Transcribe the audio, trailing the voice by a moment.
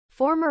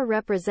former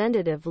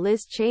Representative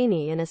Liz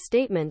Cheney in a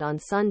statement on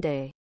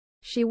Sunday.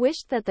 She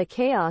wished that the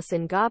chaos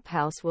in Gop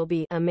House will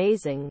be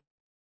amazing.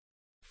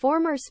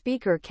 Former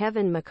Speaker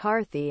Kevin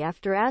McCarthy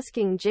after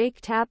asking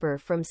Jake Tapper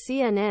from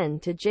CNN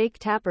to Jake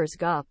Tapper's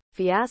Gop,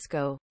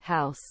 Fiasco,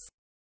 House.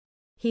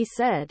 He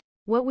said,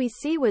 "What we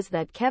see was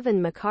that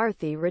Kevin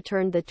McCarthy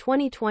returned the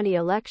 2020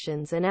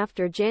 elections, and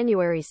after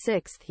January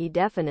 6 he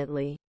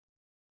definitely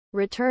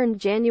returned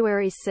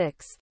January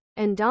 6.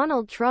 And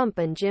Donald Trump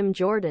and Jim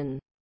Jordan,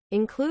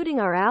 including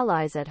our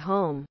allies at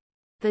home.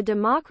 The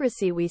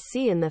democracy we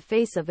see in the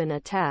face of an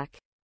attack."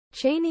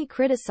 Cheney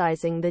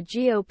criticizing the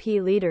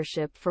GOP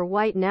leadership for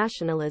white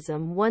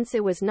nationalism once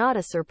it was not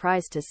a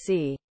surprise to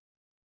see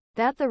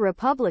that the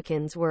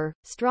Republicans were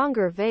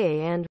stronger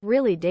they and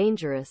really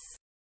dangerous.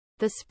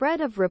 The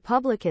spread of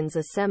Republicans'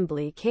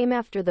 assembly came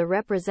after the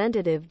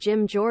Representative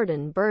Jim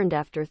Jordan burned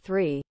after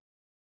 3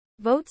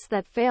 votes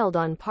that failed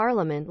on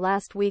Parliament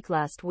last week.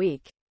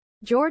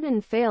 Jordan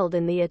failed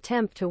in the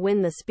attempt to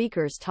win the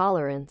Speaker's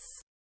tolerance.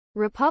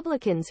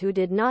 Republicans who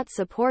did not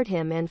support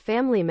him and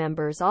family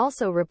members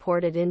also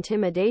reported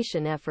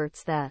intimidation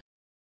efforts that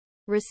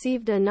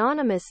received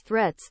anonymous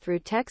threats through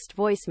text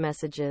voice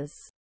messages.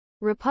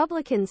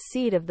 Republicans'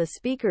 seat of the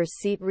Speaker's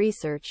seat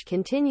research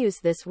continues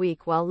this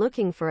week while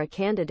looking for a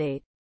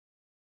candidate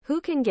who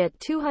can get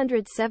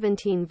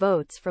 217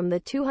 votes from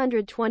the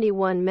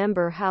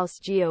 221-member House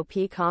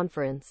GOP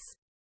Conference.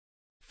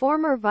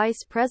 Former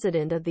Vice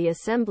President of the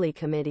Assembly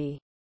Committee,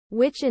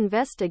 which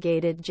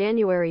investigated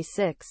January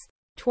 6,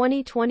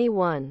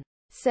 2021,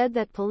 said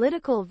that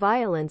political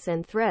violence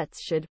and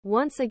threats should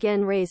once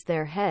again raise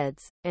their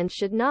heads, and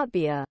should not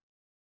be a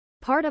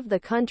part of the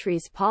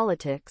country's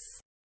politics.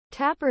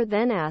 Tapper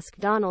then asked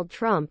Donald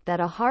Trump that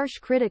a harsh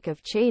critic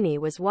of Cheney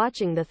was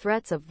watching the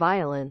threats of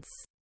violence.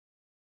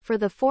 For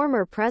the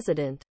former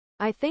president,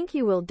 "I think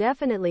you will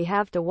definitely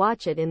have to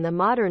watch it in the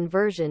modern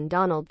version,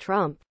 Donald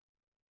Trump.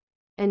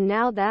 And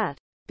now that,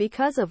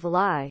 because of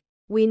lie,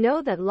 we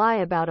know that lie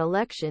about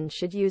election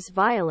should use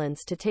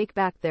violence to take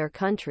back their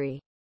country.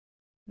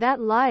 That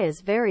lie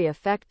is very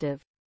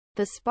effective.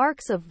 The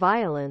sparks of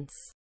violence."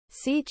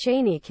 C.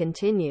 Cheney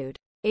continued.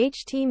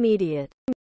 Mediait.